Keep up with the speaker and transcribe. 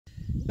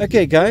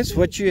Okay guys,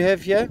 what you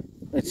have here,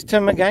 it's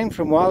Tim again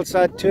from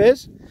Wildside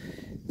Tours.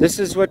 This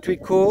is what we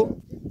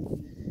call,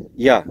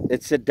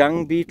 it's a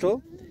dung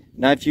beetle.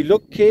 Now if you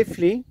look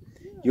carefully,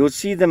 you'll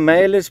see the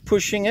male is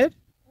pushing it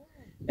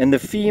and the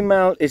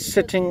female is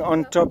sitting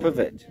on top of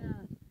it.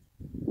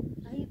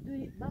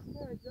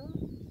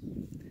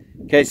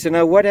 Okay, so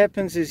now what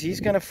happens is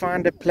he's going to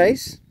find a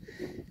place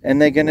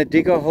and they're going to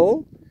dig a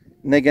hole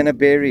and they're going to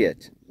bury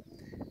it.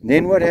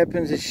 Then what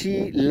happens is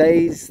she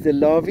lays the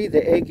larvae,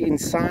 the egg,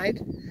 inside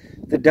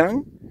the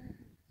dung,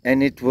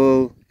 and it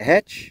will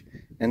hatch,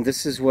 and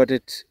this is what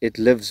it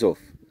lives off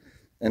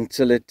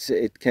until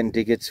it can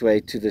dig its way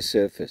to the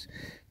surface.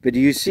 But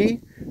you see,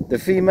 the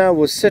female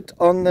will sit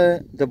on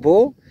the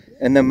ball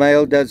and the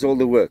male does all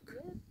the work.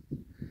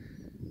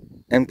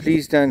 And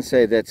please don't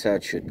say that's how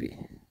it should be.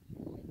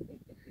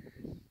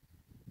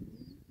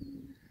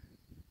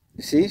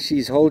 See,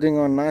 she's holding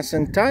on nice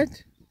and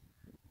tight.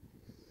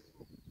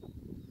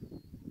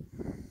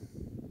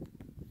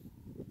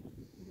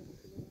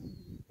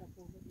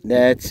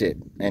 That's it,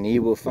 and he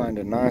will find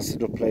a nice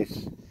little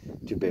place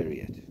to bury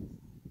it.